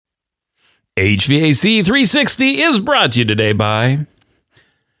HVAC 360 is brought to you today by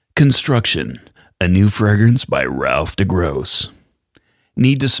Construction, a new fragrance by Ralph DeGrosse.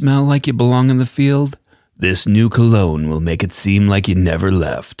 Need to smell like you belong in the field? This new cologne will make it seem like you never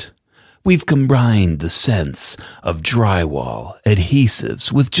left. We've combined the scents of drywall,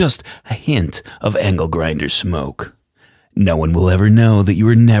 adhesives with just a hint of angle grinder smoke. No one will ever know that you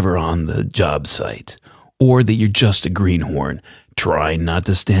were never on the job site, or that you're just a greenhorn trying not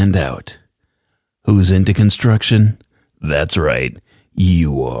to stand out. Who's into construction? That's right,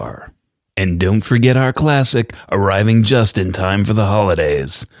 you are. And don't forget our classic, arriving just in time for the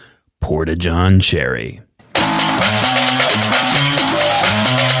holidays, Porta John Cherry.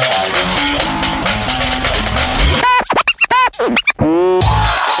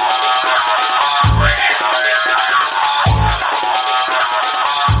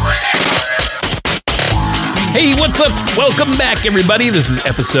 Hey, what's up? Welcome back, everybody. This is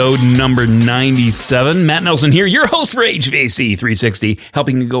episode number 97. Matt Nelson here, your host for HVAC 360,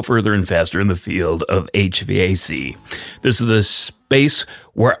 helping you go further and faster in the field of HVAC. This is the space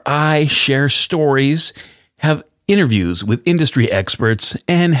where I share stories, have interviews with industry experts,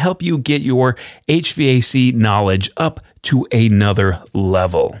 and help you get your HVAC knowledge up to another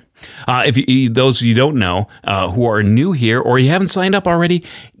level. Those of you who don't know, who are new here or you haven't signed up already,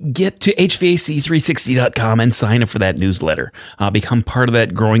 get to HVAC360.com and sign up for that newsletter. Become part of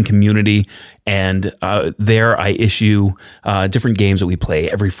that growing community, and there I issue different games that we play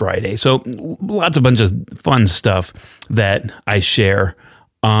every Friday. So lots of bunch of fun stuff that I share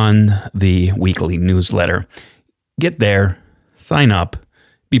on the weekly newsletter. Get there, sign up,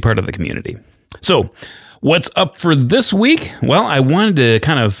 be part of the community. So, what's up for this week? Well, I wanted to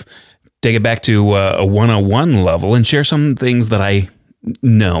kind of take it back to a 101 level and share some things that I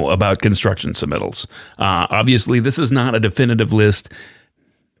know about construction submittals. Obviously, this is not a definitive list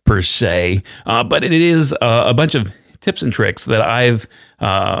per se, but it is a bunch of tips and tricks that I've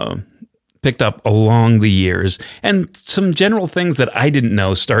picked up along the years, and some general things that I didn't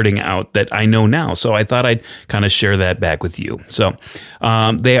know starting out that I know now. So I thought I'd kind of share that back with you. So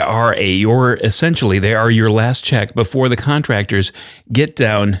they are your last check before the contractors get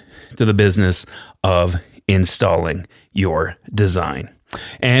down to the business of installing your design.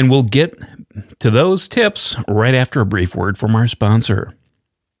 And we'll get to those tips right after a brief word from our sponsor.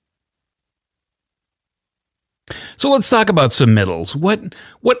 So let's talk about submittals.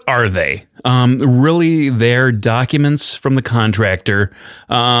 What are they? Really, they're documents from the contractor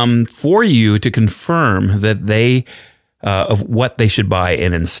for you to confirm that they of what they should buy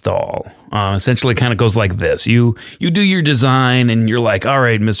and install. Essentially, kind of goes like this: you do your design, and you're like, "All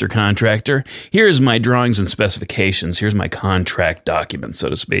right, Mr. Contractor, here's my drawings and specifications. Here's my contract document, so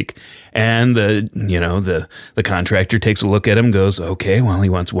to speak." And the contractor takes a look at him, goes, "Okay, well, he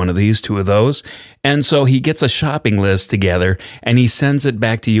wants one of these, two of those," and so he gets a shopping list together, and he sends it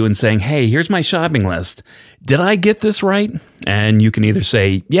back to you and saying, "Hey, here's my shopping list. Did I get this right?" And you can either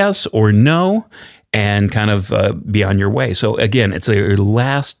say yes or no, and kind of be on your way. So again, it's a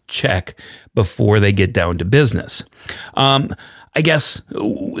last check before they get down to business. I guess,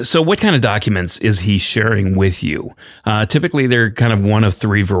 so what kind of documents is he sharing with you? Typically, they're kind of one of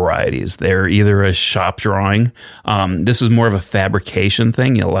three varieties. They're either a shop drawing. This is more of a fabrication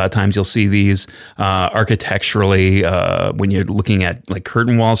thing. A lot of times you'll see these architecturally when you're looking at like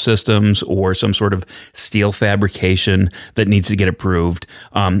curtain wall systems or some sort of steel fabrication that needs to get approved.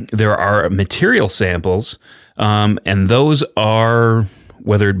 There are material samples, and those are,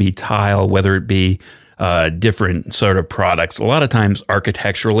 whether it be tile, whether it be different sort of products. A lot of times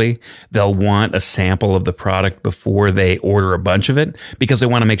architecturally, they'll want a sample of the product before they order a bunch of it, because they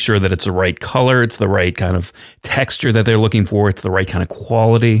want to make sure that it's the right color, it's the right kind of texture that they're looking for, it's the right kind of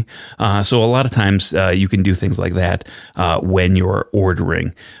quality. So a lot of times you can do things like that when you're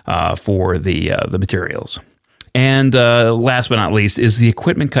ordering for the materials. And last but not least is the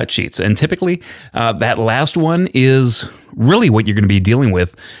equipment cut sheets. And typically that last one is really what you're going to be dealing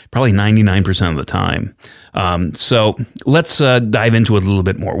with probably 99% of the time. So let's dive into it a little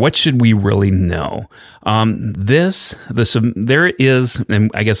bit more. What should we really know? There is,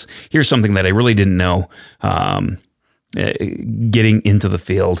 and I guess here's something that I really didn't know getting into the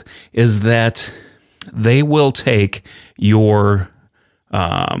field, is that they will take your,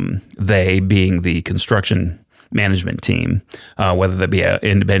 they being the construction management team, whether that be an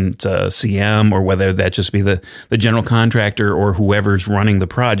independent CM or whether that just be the general contractor or whoever's running the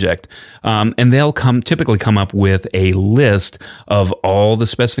project. And they'll typically come up with a list of all the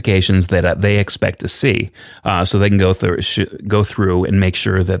specifications that they expect to see, so they can go through and make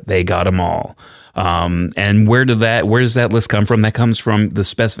sure that they got them all. And where does that list come from? That comes from the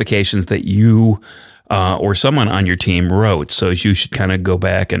specifications that you or someone on your team wrote. So you should kind of go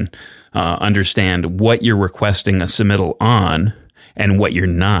back and understand what you're requesting a submittal on and what you're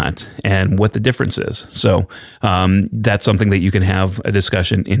not, and what the difference is. So that's something that you can have a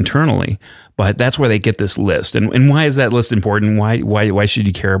discussion internally. But that's where they get this list. And why is that list important? Why should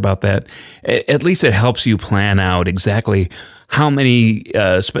you care about that? At least it helps you plan out exactly how many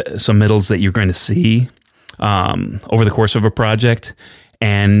submittals that you're going to see over the course of a project.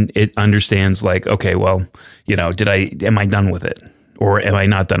 And it understands like, okay, well, am I done with it? Or am I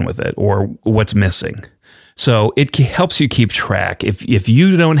not done with it? Or what's missing? So it helps you keep track. If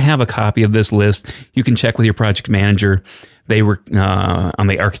you don't have a copy of this list, you can check with your project manager. They were on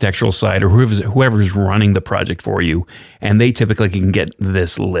the architectural side, or whoever's running the project for you, and they typically can get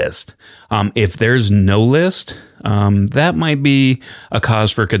this list. If there's no list, that might be a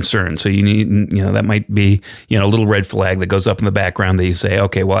cause for concern. So you need, that might be, a little red flag that goes up in the background that you say,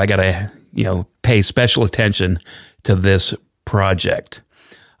 okay, well, I got to, pay special attention to this project.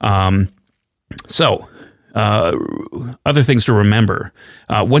 Other things to remember.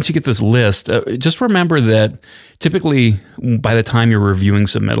 Once you get this list, just remember that typically by the time you're reviewing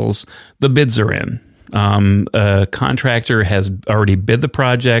submittals, the bids are in. A contractor has already bid the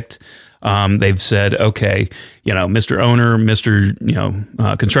project. They've said, okay, Mr. Owner,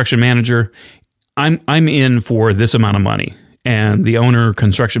 Mr. Construction Manager, I'm in for this amount of money. And the owner,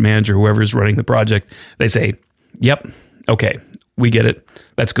 construction manager, whoever is running the project, they say, yep, okay, we get it.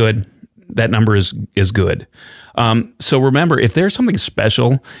 That's good. That number is good. So remember, if there's something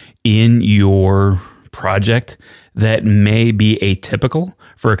special in your project that may be atypical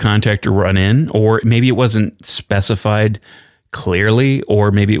for a contractor to run in, or maybe it wasn't specified clearly, or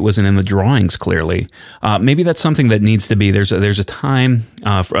maybe it wasn't in the drawings clearly, maybe that's something that needs to be, there's a time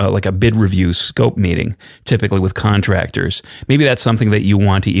for, like a bid review scope meeting, typically with contractors. Maybe that's something that you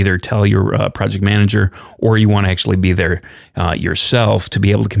want to either tell your project manager, or you want to actually be there yourself to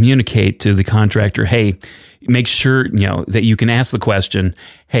be able to communicate to the contractor, hey, make sure that you can ask the question,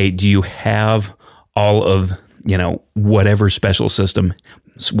 hey, do you have all of whatever special system,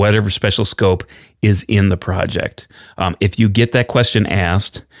 whatever special scope is in the project? If you get that question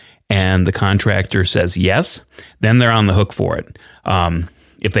asked and the contractor says yes, then they're on the hook for it.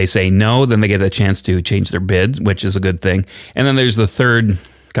 If they say no, then they get a chance to change their bids, which is a good thing. And then there's the third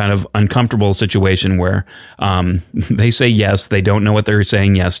kind of uncomfortable situation where they say yes, they don't know what they're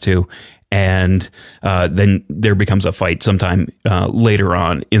saying yes to, and then there becomes a fight sometime later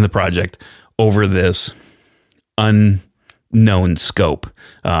on in the project over this unknown scope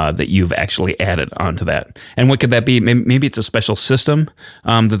that you've actually added onto that. And what could that be? Maybe it's a special system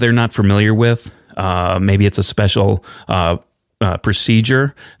that they're not familiar with. Maybe it's a special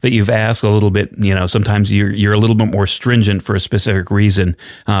procedure that you've asked a little bit. Sometimes you're a little bit more stringent for a specific reason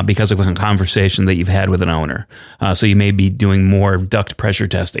because of a conversation that you've had with an owner. So you may be doing more duct pressure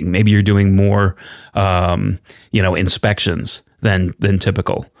testing. Maybe you're doing more, inspections than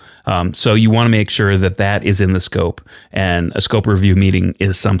typical. So you want to make sure that is in the scope, and a scope review meeting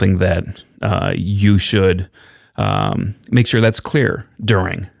is something that you should make sure that's clear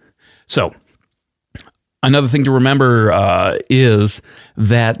during. So another thing to remember is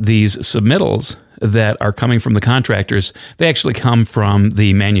that these submittals that are coming from the contractors, they actually come from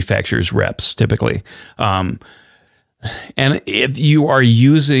the manufacturer's reps typically. And if you are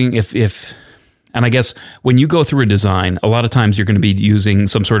using, and I guess when you go through a design, a lot of times you're going to be using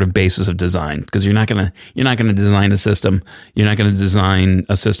some sort of basis of design, because you're not going to design a system. You're not going to design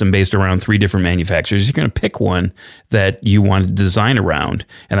a system based around 3 different manufacturers. You're going to pick one that you want to design around,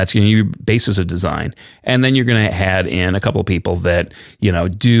 and that's going to be your basis of design. And then you're going to add in a couple of people that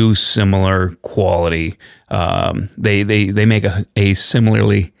do similar quality. They make a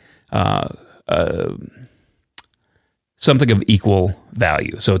similarly something of equal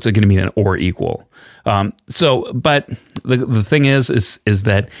value. So it's going to be an or equal. But the thing is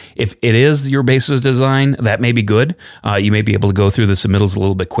that if it is your basis design, that may be good. You may be able to go through the submittals a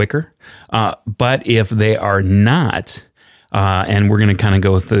little bit quicker. But if they are not, and we're going to kind of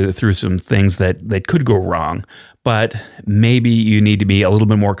go through some things that could go wrong, but maybe you need to be a little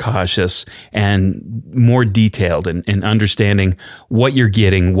bit more cautious and more detailed in understanding what you're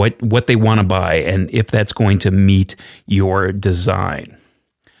getting, what they want to buy, and if that's going to meet your design.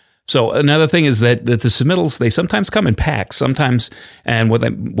 So another thing is that the submittals, they sometimes come in packs. Sometimes, and what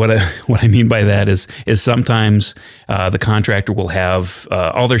I mean by that is sometimes the contractor will have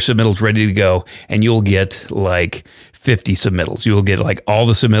all their submittals ready to go, and you'll get like 50 submittals. You will get like all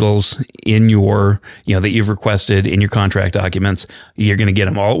the submittals in your, that you've requested in your contract documents. You're going to get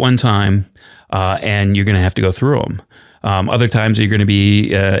them all at one time. and you're going to have to go through them. Other times you're going to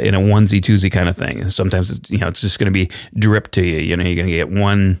be in a onesie twosie kind of thing. Sometimes it's just going to be dripped to you. You're going to get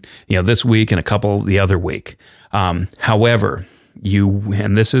one this week and a couple the other week. However,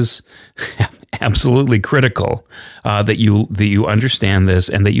 and this is absolutely critical that you understand this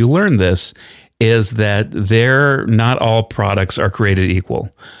and that you learn this, is that not all products are created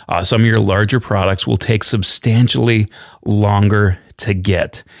equal. Some of your larger products will take substantially longer to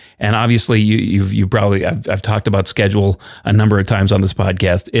get. And obviously, you probably, I've talked about schedule a number of times on this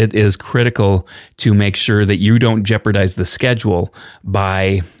podcast. It is critical to make sure that you don't jeopardize the schedule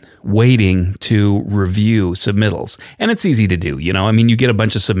by waiting to review submittals. And it's easy to do, you get a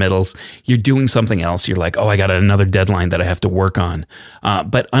bunch of submittals, you're doing something else, you're like, oh, I got another deadline that I have to work on.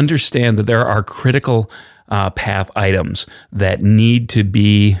 But understand that there are critical path items that need to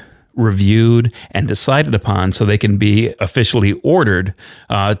be reviewed and decided upon so they can be officially ordered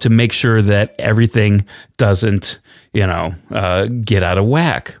to make sure that everything doesn't, get out of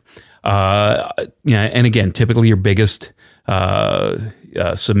whack. And again, typically your biggest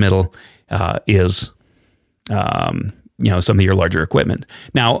submittal is some of your larger equipment.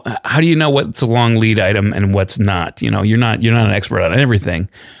 Now, how do you know what's a long lead item and what's not? You're not an expert on everything.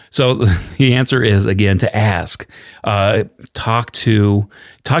 So the answer is, again, to ask. Talk to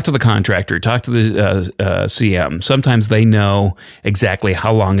the contractor, talk to the CM. Sometimes they know exactly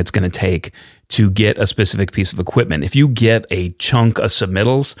how long it's going to take to get a specific piece of equipment. If you get a chunk of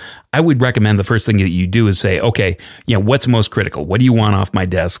submittals, I would recommend the first thing that you do is say, okay, what's most critical? What do you want off my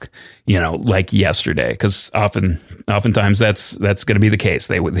desk, like yesterday? Because oftentimes that's going to be the case.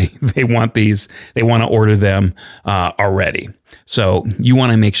 They want these, they want to order them already. So you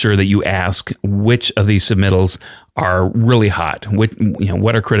want to make sure that you ask which of these submittals are really hot,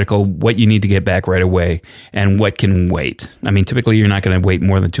 what are critical, what you need to get back right away, and what can wait. I mean, typically you're not going to wait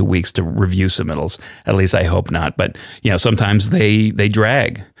more than 2 weeks to review submittals. At least I hope not. But sometimes they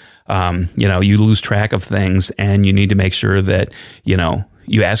drag. You lose track of things, and you need to make sure that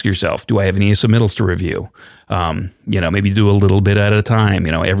you ask yourself, do I have any submittals to review? Maybe do a little bit at a time,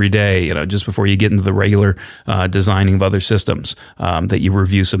 every day, just before you get into the regular designing of other systems, that you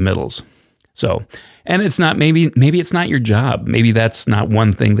review submittals. So, and it's not, maybe it's not your job. Maybe that's not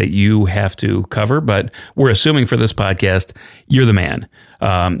one thing that you have to cover, but we're assuming for this podcast, you're the man.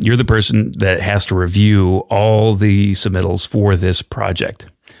 You're the person that has to review all the submittals for this project.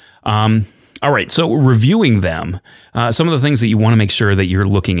 All right, so reviewing them, some of the things that you want to make sure that you're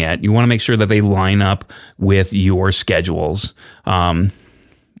looking at, you want to make sure that they line up with your schedules.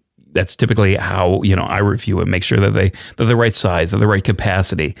 That's typically how I review it. Make sure that they're the right size, they're the right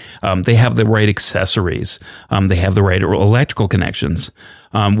capacity. They have the right accessories. They have the right electrical connections.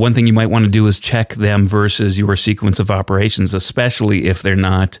 One thing you might want to do is check them versus your sequence of operations, especially if they're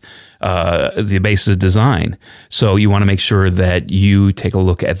not the basis of design. So you want to make sure that you take a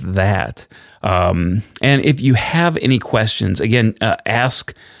look at that. And if you have any questions, again,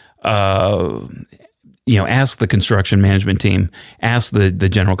 ask. Ask the construction management team, ask the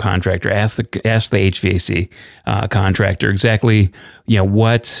general contractor, ask the HVAC contractor exactly,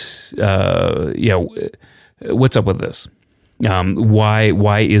 what's up with this?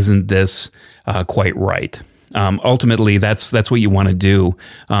 Why isn't this quite right? Ultimately, that's what you want to do.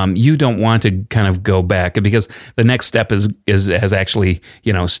 You don't want to kind of go back, because the next step is actually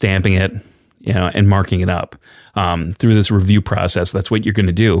stamping it, and marking it up. Through this review process, that's what you're going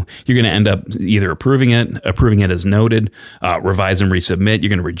to do. You're going to end up either approving it as noted, revise and resubmit. You're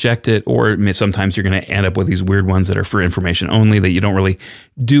going to reject it, or sometimes you're going to end up with these weird ones that are for information only that you don't really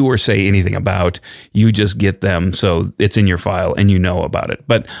do or say anything about. You just get them, so it's in your file and you know about it.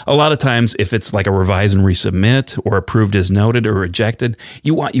 But a lot of times, if it's like a revise and resubmit or approved as noted or rejected,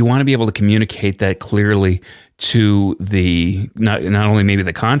 you want to be able to communicate that clearly to the not only maybe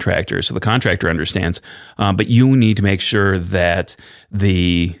the contractor, so the contractor understands, but you need to make sure that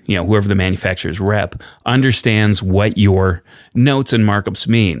the whoever the manufacturer's rep understands what your notes and markups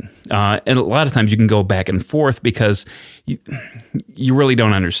mean. And a lot of times you can go back and forth because you really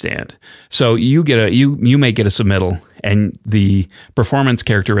don't understand. So you may get a submittal and the performance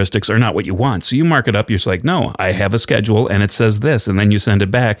characteristics are not what you want. So you mark it up. You're just like, no, I have a schedule and it says this, and then you send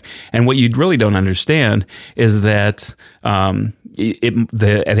it back. And what you really don't understand is that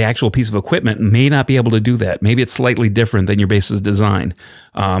the actual piece of equipment may not be able to do that. Maybe it's slightly different than your basis design.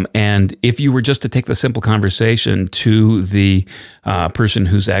 And if you were just to take the simple conversation to the person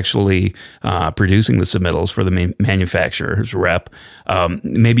who's actually producing the submittals for the manufacturer's rep,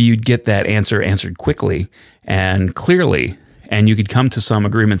 maybe you'd get that answered quickly and clearly, and you could come to some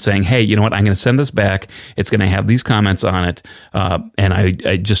agreement saying, hey, you know what, I'm going to send this back. It's going to have these comments on it, and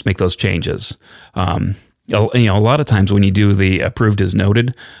I just make those changes. A lot of times when you do the approved as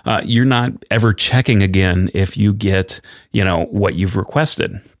noted, you're not ever checking again if you get, what you've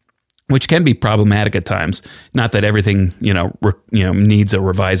requested, which can be problematic at times. Not that everything, needs a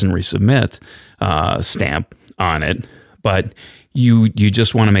revise and resubmit stamp on it, but you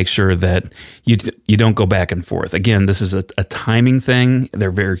just want to make sure that you don't go back and forth. Again, this is a timing thing. They're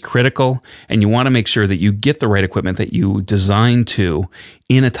very critical, and you want to make sure that you get the right equipment that you designed to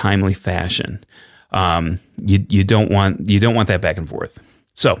in a timely fashion. You don't want that back and forth.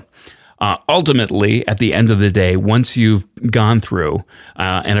 So ultimately, at the end of the day, once you've gone through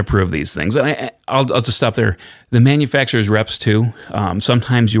and approved these things, and I'll just stop there. The manufacturer's reps too.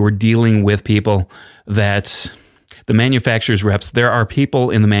 Sometimes you are dealing with people that. The manufacturer's reps, there are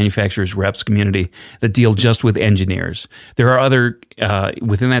people in the manufacturer's reps community that deal just with engineers. There are other,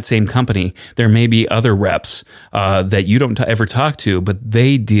 within that same company, there may be other reps that you don't ever talk to, but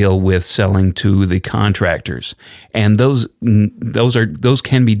they deal with selling to the contractors. And those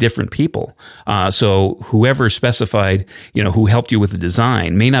can be different people. So whoever specified, who helped you with the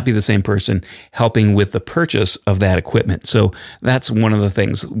design may not be the same person helping with the purchase of that equipment. So that's one of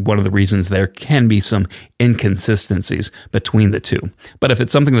the reasons there can be some inconsistencies between the two. But if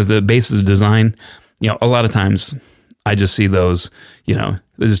it's something that the basis of design, a lot of times I just see those, they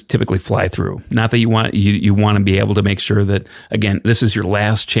just typically fly through. Not that you want to be able to make sure that, again, this is your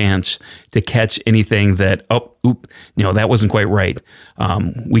last chance to catch anything that, that wasn't quite right.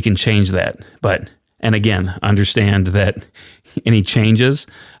 We can change that. And again, understand that any changes,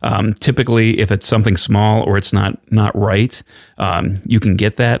 typically if it's something small or it's not right, you can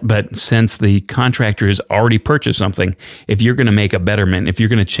get that. But since the contractor has already purchased something, if you're going to make a betterment, if you're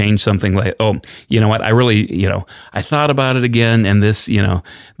going to change something like, I really, I thought about it again, and this 5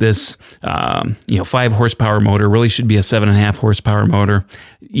 horsepower motor really should be a 7.5 horsepower motor,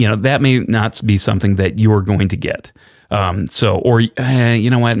 that may not be something that you're going to get.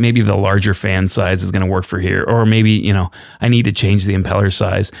 Maybe the larger fan size is going to work for here. Or maybe, I need to change the impeller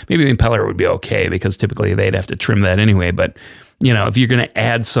size. Maybe the impeller would be okay because typically they'd have to trim that anyway. But, if you're going to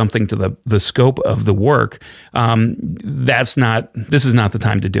add something to the scope of the work, this is not the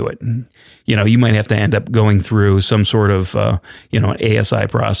time to do it. You might have to end up going through some sort of, an ASI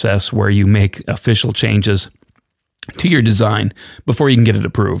process where you make official changes to your design before you can get it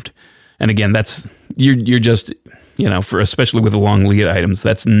approved. And again, you're just, especially with the long lead items,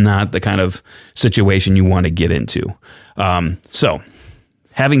 that's not the kind of situation you want to get into. So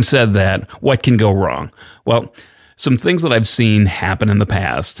having said that, what can go wrong? Well, some things that I've seen happen in the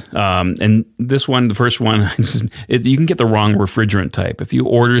past, and this one, the first one, you can get the wrong refrigerant type. If you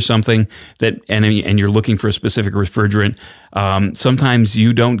order something and you're looking for a specific refrigerant, sometimes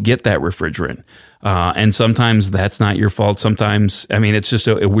you don't get that refrigerant. And sometimes that's not your fault. Sometimes, it's just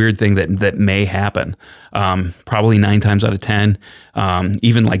a weird thing that may happen. Probably 9 times out of 10,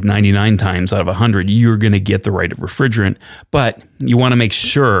 even like 99 times out of 100, you're going to get the right refrigerant. But you want to make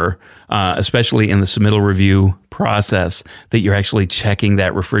sure, especially in the submittal review process, that you're actually checking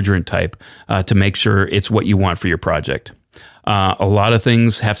that refrigerant type to make sure it's what you want for your project. A lot of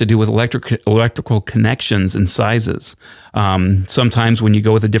things have to do with electrical connections and sizes. Sometimes when you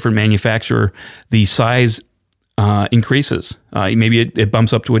go with a different manufacturer, the size increases. Maybe it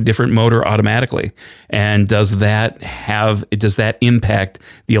bumps up to a different motor automatically. And does that impact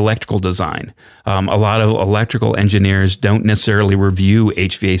the electrical design? A lot of electrical engineers don't necessarily review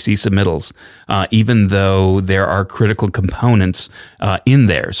HVAC submittals, even though there are critical components in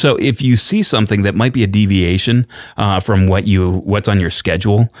there. So if you see something that might be a deviation from what's on your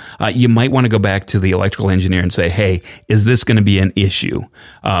schedule, you might want to go back to the electrical engineer and say, hey, is this going to be an issue?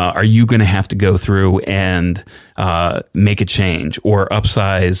 Are you going to have to go through and make a change or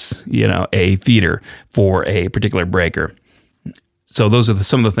upsize, a feeder for a particular breaker? So those are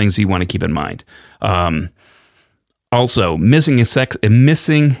some of the things you want to keep in mind. Also, missing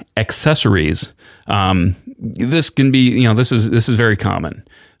accessories. This can be, this is very common.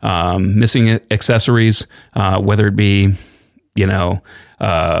 Missing accessories, whether it be, a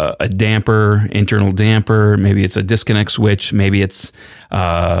damper, internal damper, maybe it's a disconnect switch, maybe it's,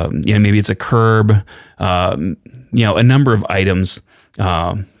 maybe it's a curb, a number of items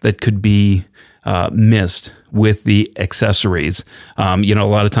that could be missed with the accessories. A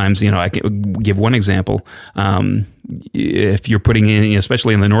lot of times, I can give one example. If you're putting in,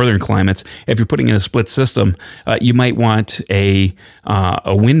 especially in the northern climates, if you're putting in a split system, you might want a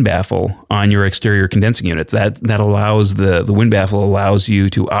wind baffle on your exterior condensing unit. That allows the wind baffle allows you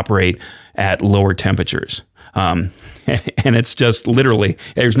to operate at lower temperatures. And it's just literally,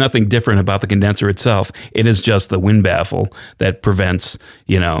 there's nothing different about the condenser itself. It is just the wind baffle that prevents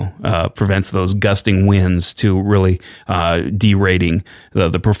those gusting winds to really derating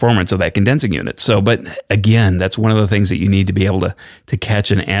the performance of that condensing unit. So, but again, that's one of the things that you need to be able to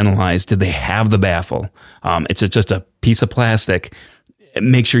catch and analyze. Did they have the baffle? It's just a piece of plastic.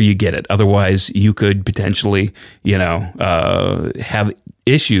 Make sure you get it. Otherwise, you could potentially, have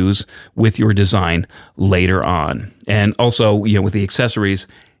issues with your design later on. And also, with the accessories,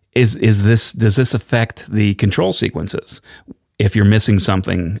 does this affect the control sequences? If you're missing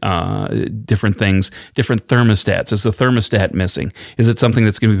something, different things, different thermostats. Is the thermostat missing? Is it something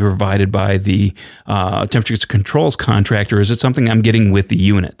that's going to be provided by the temperature controls contractor? Or is it something I'm getting with the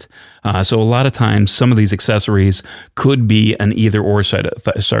unit? So a lot of times, some of these accessories could be an either or sort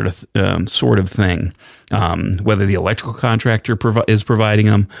of thing. Whether the electrical contractor is providing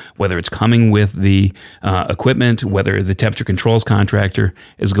them, whether it's coming with the equipment, whether the temperature controls contractor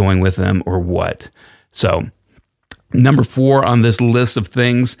is going with them, or what. So, number 4 on this list of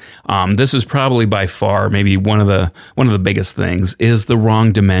things, this is probably by far maybe one of the biggest things, is the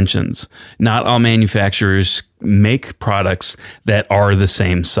wrong dimensions. Not all manufacturers make products that are the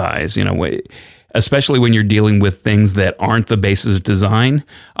same size. Especially when you're dealing with things that aren't the basis of design,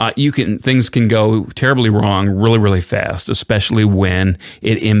 things can go terribly wrong really, really fast. Especially when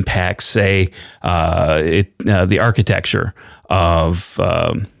it impacts, say, the architecture of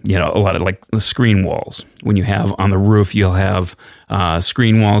a lot of like the screen walls. When you have on the roof, you'll have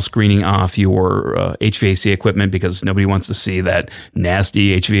screen walls screening off your HVAC equipment because nobody wants to see that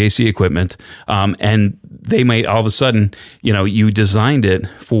nasty HVAC equipment, and they might all of a sudden, you designed it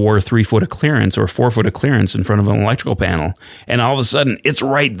for 3 foot of clearance or 4 foot of clearance in front of an electrical panel. And all of a sudden it's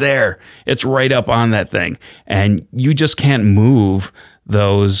right there. It's right up on that thing. And you just can't move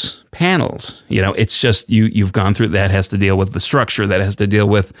those panels. It's just you've gone through that. Has to deal with the structure, that has to deal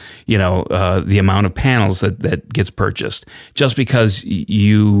with the amount of panels that gets purchased. Just because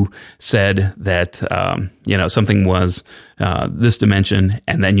you said that something was this dimension,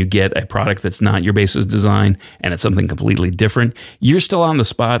 and then you get a product that's not your basis design and it's something completely different, you're still on the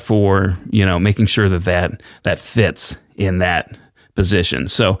spot for making sure that fits in that position.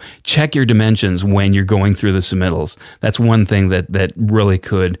 So check your dimensions when you're going through the submittals. That's one thing that really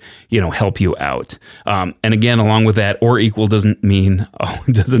could, help you out. And again, along with that, or equal doesn't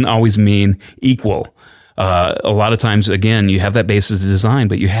always mean equal. A lot of times, again, you have that basis of design,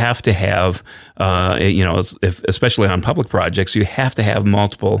 but you have to have, especially on public projects, you have to have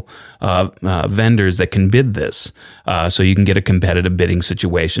multiple vendors that can bid this, so you can get a competitive bidding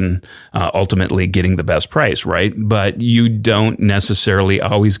situation, ultimately getting the best price, right? But you don't necessarily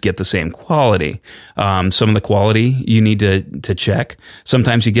always get the same quality. Some of the quality you need to check.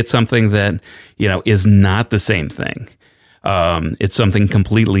 Sometimes you get something that, is not the same thing. It's something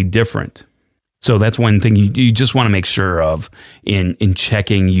completely different. So that's one thing you just want to make sure of in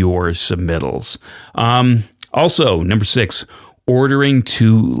checking your submittals. Also, number 6, ordering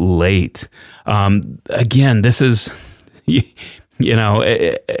too late. Again, this is, you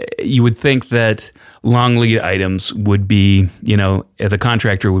would think that long lead items would be, the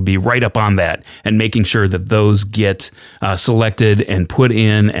contractor would be right up on that and making sure that those get selected and put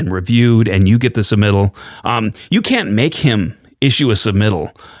in and reviewed, and you get the submittal. You can't make him issue a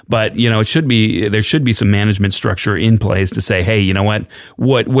submittal, but there should be some management structure in place to say, hey, you know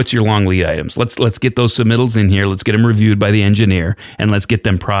what's your long lead items? Let's get those submittals in here. Let's get them reviewed by the engineer, and let's get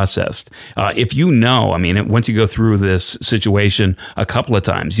them processed. If once you go through this situation a couple of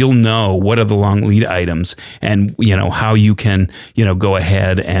times, you'll know what are the long lead items, and how you can go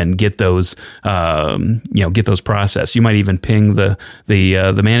ahead and get those processed. You might even ping the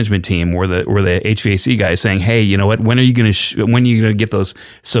management team or the HVAC guy saying, hey, when are you going to get those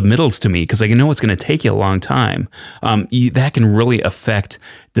submittals to me? Because I know it's going to take you a long time. That can really affect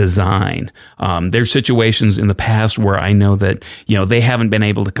design. There's situations in the past where I know that, they haven't been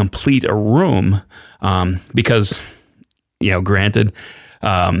able to complete a room because, granted,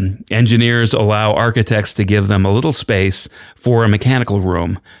 engineers allow architects to give them a little space for a mechanical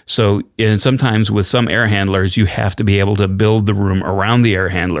room. So sometimes with some air handlers, you have to be able to build the room around the air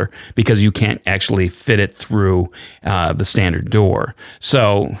handler because you can't actually fit it through the standard door.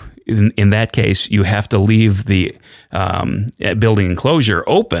 So in that case, you have to leave the building enclosure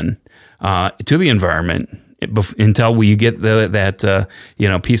open to the environment until you get that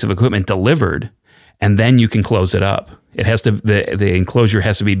piece of equipment delivered, and then you can close it up. It has to the enclosure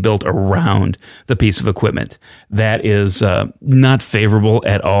has to be built around the piece of equipment. That is not favorable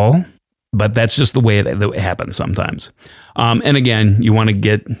at all, but that's just the way it happens sometimes. And again, you want to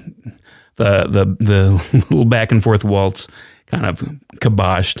get the little back and forth waltz kind of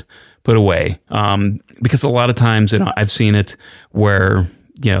kiboshed, put away. Because a lot of times, I've seen it where,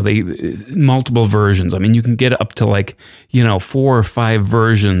 they multiple versions. I mean, you can get up to 4 or 5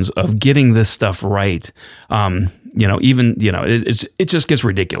 versions of getting this stuff right. It just gets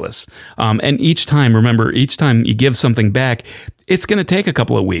ridiculous. And each time you give something back, it's going to take a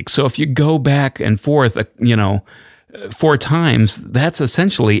couple of weeks. So if you go back and forth, 4 times, that's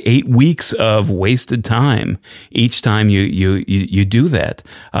essentially 8 weeks of wasted time each time you do that.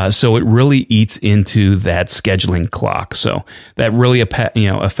 So it really eats into that scheduling clock. So that really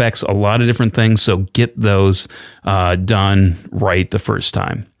affects a lot of different things. So get those done right the first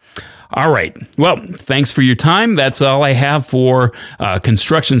time. All right. Well, thanks for your time. That's all I have for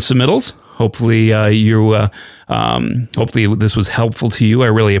construction submittals. Hopefully, hopefully this was helpful to you. I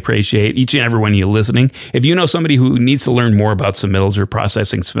really appreciate each and every one of you listening. If you know somebody who needs to learn more about submittals or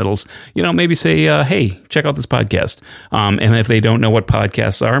processing submittals, maybe say, hey, check out this podcast. And if they don't know what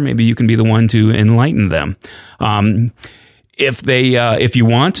podcasts are, maybe you can be the one to enlighten them. If you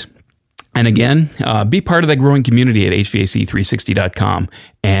want. And again, be part of that growing community at HVAC360.com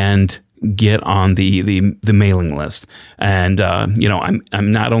and get on the mailing list. And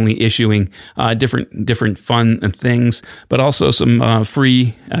I'm not only issuing different fun things, but also some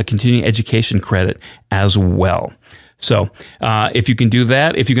free continuing education credit as well. So if you can do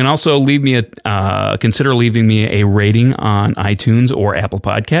that, if you can also consider leaving me a rating on iTunes or Apple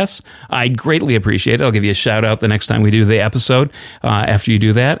Podcasts, I'd greatly appreciate it. I'll give you a shout out the next time we do the episode after you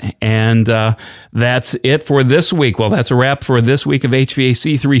do that. And that's it for this week. Well, that's a wrap for this week of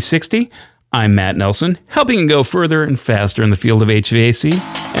HVAC 360. I'm Matt Nelson, helping you go further and faster in the field of HVAC.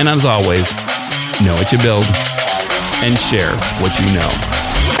 And as always, know what you build and share what you know.